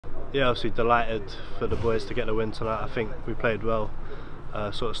Yeah, obviously delighted for the boys to get the win tonight. I think we played well,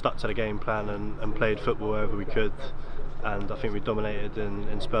 sort of stuck to the game plan and played football wherever we could, and I think we dominated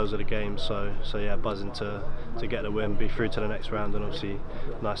in spells of the game. So yeah, buzzing to get the win, be through to the next round, and obviously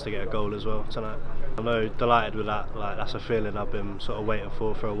nice to get a goal as well tonight. I know, delighted with that. Like, that's a feeling I've been sort of waiting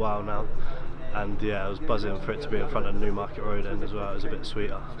for a while now. And yeah, I was buzzing for it to be in front of the Newmarket Road end as well. It was a bit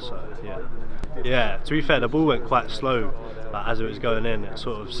sweeter, so yeah. To be fair, the ball went quite slow. Like, as it was going in, it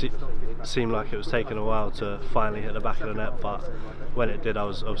sort of seemed like it was taking a while to finally hit the back of the net, but when it did, I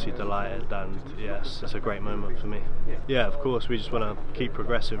was obviously delighted, and yes, it's a great moment for me. Yeah, of course, we just want to keep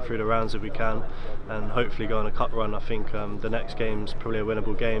progressing through the rounds if we can, and hopefully go on a cup run. I think the next game's probably a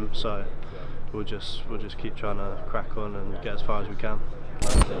winnable game, so we'll just keep trying to crack on and get as far as we can.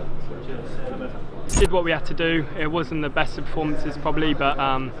 Did what we had to do. It wasn't the best of performances probably, but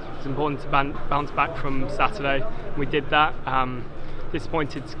it's important to bounce back from Saturday. We did that.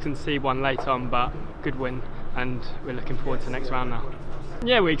 Disappointed to concede one late on, but good win, and we're looking forward to the next round now.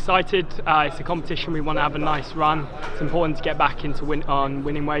 Yeah, we're excited. It's a competition. We want to have a nice run. It's important to get back into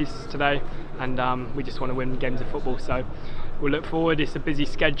winning ways today, and we just want to win games of football. So we'll look forward. It's a busy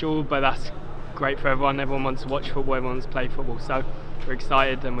schedule, but that's great for everyone. Everyone wants to watch football. Everyone wants to play football. So we're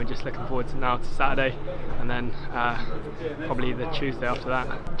excited, and we're just looking forward to Saturday, and then probably the Tuesday after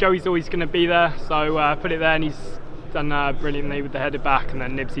that. Joey's always going to be there, so put it there, and he's done brilliantly with the header back, and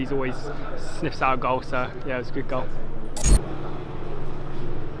then Nibsy's always sniffs out a goal, so yeah, it was a good goal.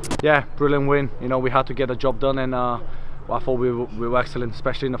 Yeah, brilliant win. You know, we had to get the job done, and I thought we were excellent,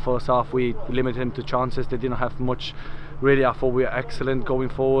 especially in the first half. We limited him to chances. They didn't have much. Really, I thought we were excellent going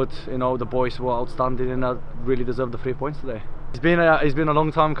forward. You know, the boys were outstanding, and really deserved the 3 points today. It's been a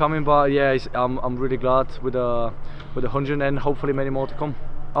long time coming, but yeah, I'm really glad with the 100, and hopefully many more to come.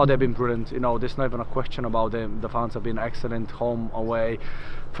 Oh, they've been brilliant. You know, there's not even a question about them. The fans have been excellent, home, away,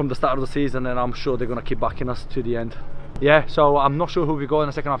 from the start of the season, and I'm sure they're gonna keep backing us to the end. Yeah, so I'm not sure who we go in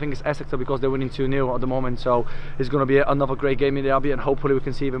a second. I think it's Essex, because they're winning 2-0 at the moment. So it's going to be another great game in the Abbey, and hopefully we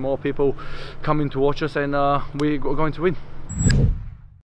can see even more people coming to watch us, and we're going to win.